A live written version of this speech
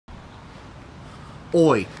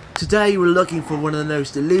Oi, today we're looking for one of the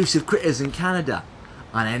most elusive critters in Canada,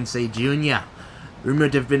 an NC Junior.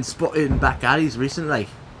 Rumoured to have been spotted in back alleys recently.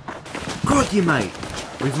 Crikey mate,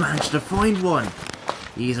 we've managed to find one.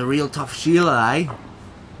 He's a real tough Sheila, eh?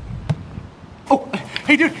 Oh,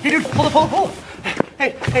 hey dude, hold up.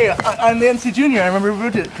 Hey, I'm the NC Junior. I remember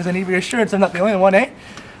rebooted because I need reassurance I'm not the only one, eh?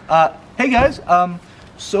 Hey guys,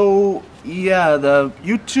 so yeah, the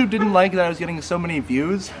YouTube didn't like that I was getting so many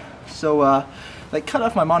views, so they cut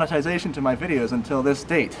off my monetization to my videos until this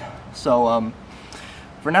date. So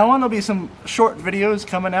for now on there'll be some short videos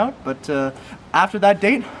coming out, but after that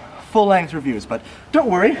date, full-length reviews. But don't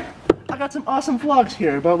worry, I got some awesome vlogs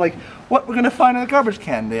here about like what we're gonna find in the garbage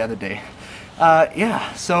can the other day.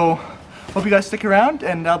 Yeah, so hope you guys stick around,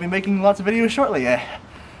 and I'll be making lots of videos shortly.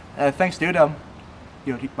 Thanks, dude.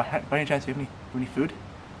 Yo, by any chance, do you have any food?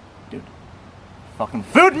 Dude. Fucking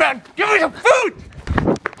food, man! Give me some food!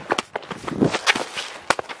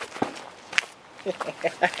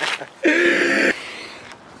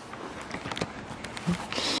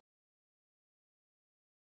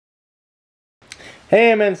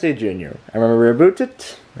 Hey, I'm NC Junior. I remember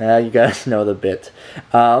rebooted. You guys know the bit.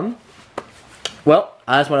 Well,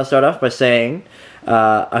 I just want to start off by saying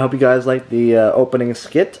I hope you guys liked the opening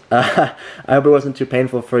skit. I hope it wasn't too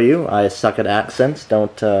painful for you. I suck at accents.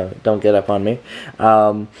 Don't get up on me.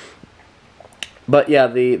 But yeah,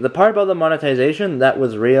 the part about the monetization, that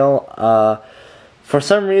was real. For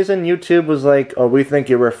some reason, YouTube was like, "Oh, we think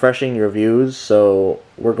you're refreshing your views, so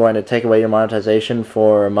we're going to take away your monetization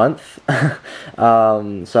for a month." So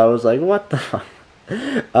I was like, "What the fuck?"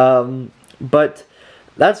 But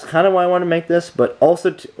that's kind of why I want to make this. But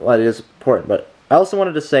also, well, it is important. But I also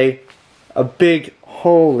wanted to say a big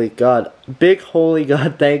holy god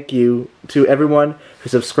thank you to everyone who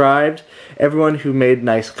subscribed, everyone who made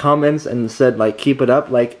nice comments and said like keep it up.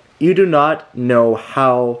 Like, you do not know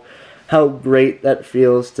how great that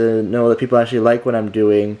feels to know that people actually like what I'm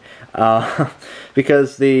doing,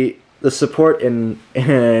 because the support in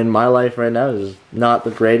my life right now is not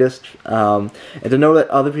the greatest, and to know that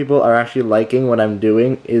other people are actually liking what I'm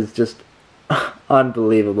doing is just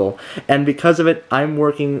unbelievable. And because of it, I'm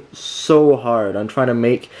working so hard on trying to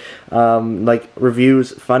make like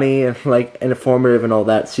reviews funny and like informative and all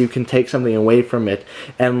that, so you can take something away from it.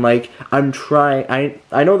 And like, I'm trying.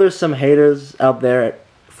 I know there's some haters out there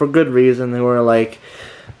for good reason who are like,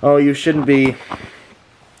 "Oh, you shouldn't be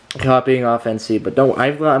copying off NC," but don't.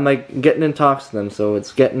 I'm like getting in talks to them, so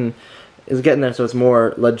it's getting there, so it's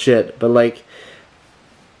more legit. But like,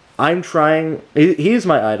 I'm trying. He's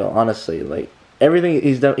my idol, honestly. Like, everything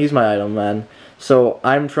he's done, he's my idol, man. So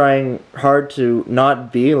I'm trying hard to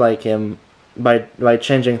not be like him by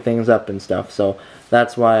changing things up and stuff. So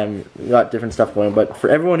that's why I'm got different stuff going. But for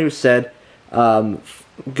everyone who said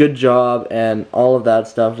good job and all of that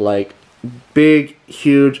stuff, like, big,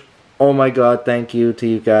 huge, oh my god, thank you to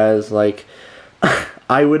you guys. Like,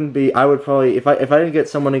 I would probably, if I didn't get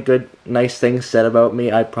so many good, nice things said about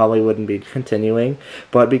me, I probably wouldn't be continuing.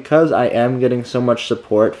 But because I am getting so much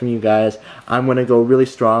support from you guys, I'm gonna go really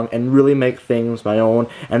strong and really make things my own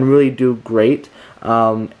and really do great.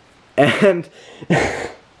 And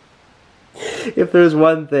if there's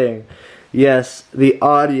one thing, yes, the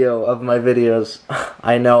audio of my videos,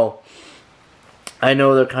 I know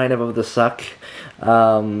they're kind of the suck.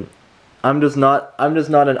 I'm just not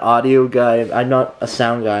an audio guy. I'm not a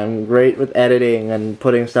sound guy. I'm great with editing and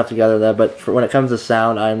putting stuff together there, but when it comes to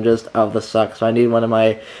sound, I'm just of the suck. So I need one of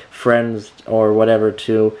my friends or whatever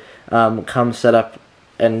to come set up,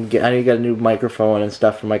 and I need to get a new microphone and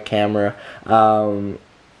stuff for my camera.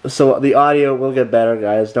 So the audio will get better,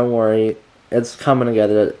 guys. Don't worry. It's coming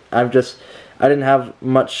together. I didn't have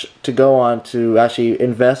much to go on to actually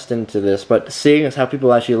invest into this, but seeing as how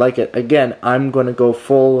people actually like it, again, I'm going to go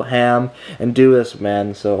full ham and do this,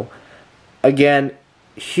 man. So, again,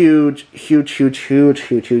 huge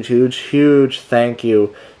thank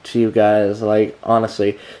you to you guys, like,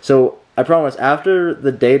 honestly. So, I promise, after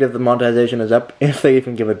the date of the monetization is up, if they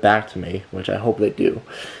even give it back to me, which I hope they do,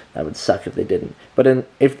 that would suck if they didn't, but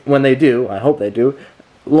when they do, I hope they do,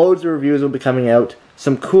 loads of reviews will be coming out,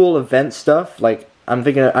 some cool event stuff. Like, I'm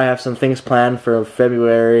thinking I have some things planned for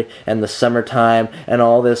February and the summertime and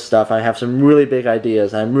all this stuff. I have some really big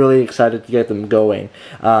ideas. I'm really excited to get them going.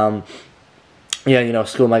 Yeah, you know,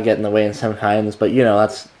 school might get in the way in some times, but you know,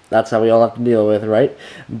 that's how we all have to deal with, right?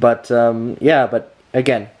 But yeah, but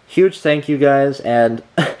again, huge thank you guys, and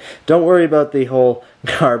don't worry about the whole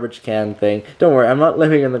garbage can thing. Don't worry, I'm not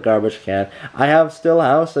living in the garbage can. I have still a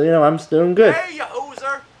house, so you know, I'm still good. Hey, you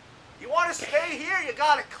hoser! You want to stay here? You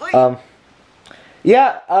got it clean.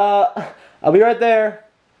 Yeah, I'll be right there.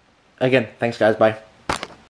 again, thanks guys. Bye.